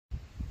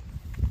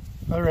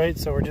Alright,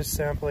 so we're just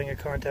sampling a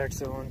contact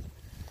zone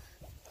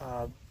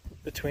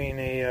between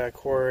a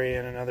quarry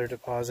and another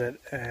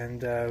deposit,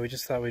 and we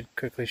just thought we'd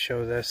quickly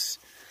show this.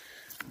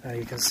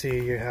 You can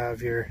see you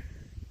have your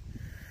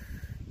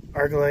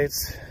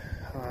argillites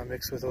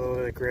mixed with a little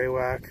bit of gray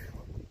whack,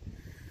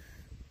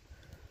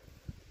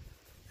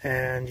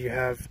 and you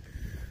have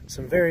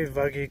some very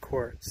vuggy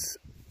quartz.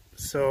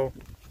 So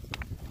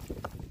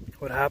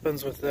what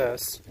happens with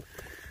this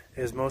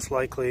is most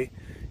likely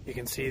you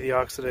can see the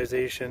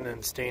oxidization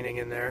and staining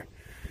in there.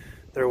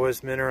 There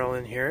was mineral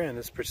in here and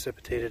it's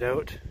precipitated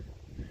out,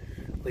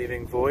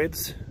 leaving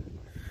voids.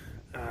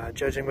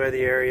 Judging by the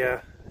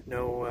area,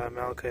 no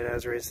malachite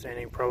azurite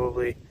staining,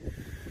 probably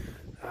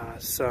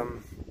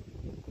some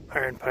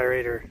iron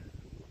pyrite or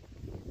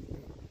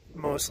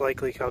most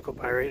likely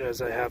chalcopyrite,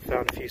 as I have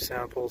found a few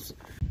samples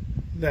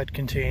that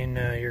contain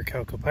your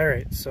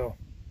chalcopyrite. So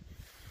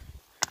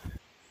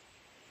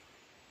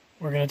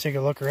we're going to take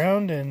a look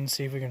around and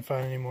see if we can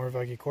find any more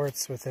vuggy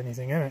quartz with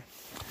anything in it.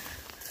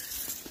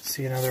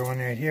 See another one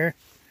right here.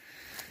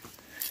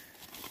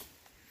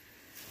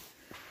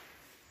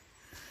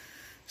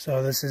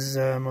 So this is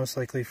most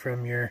likely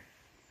from your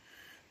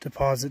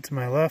deposit to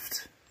my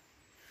left.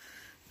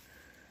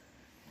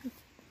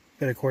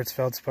 Bit of quartz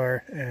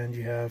feldspar, and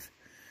you have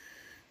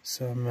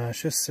some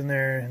schists in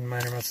there and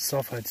minor amounts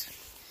of sulfides.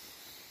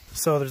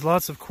 So there's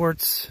lots of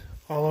quartz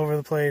all over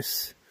the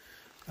place.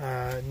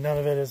 None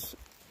of it is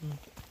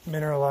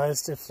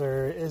mineralized. If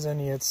there is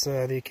any, it's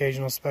the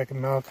occasional speck of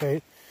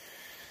malachite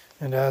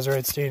and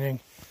azurite staining.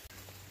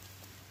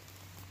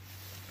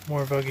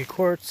 More vuggy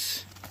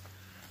quartz.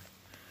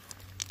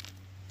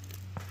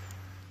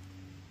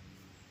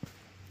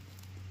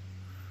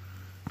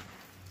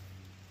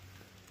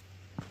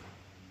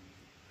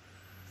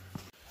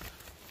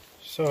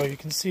 So you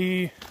can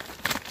see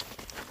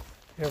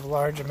you have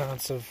large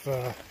amounts of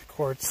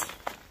quartz,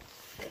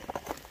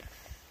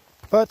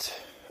 but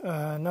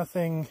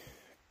nothing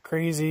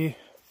crazy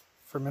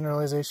for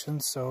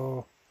mineralization,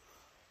 so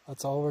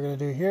that's all we're going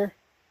to do here.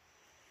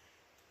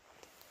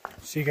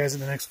 See you guys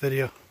in the next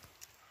video.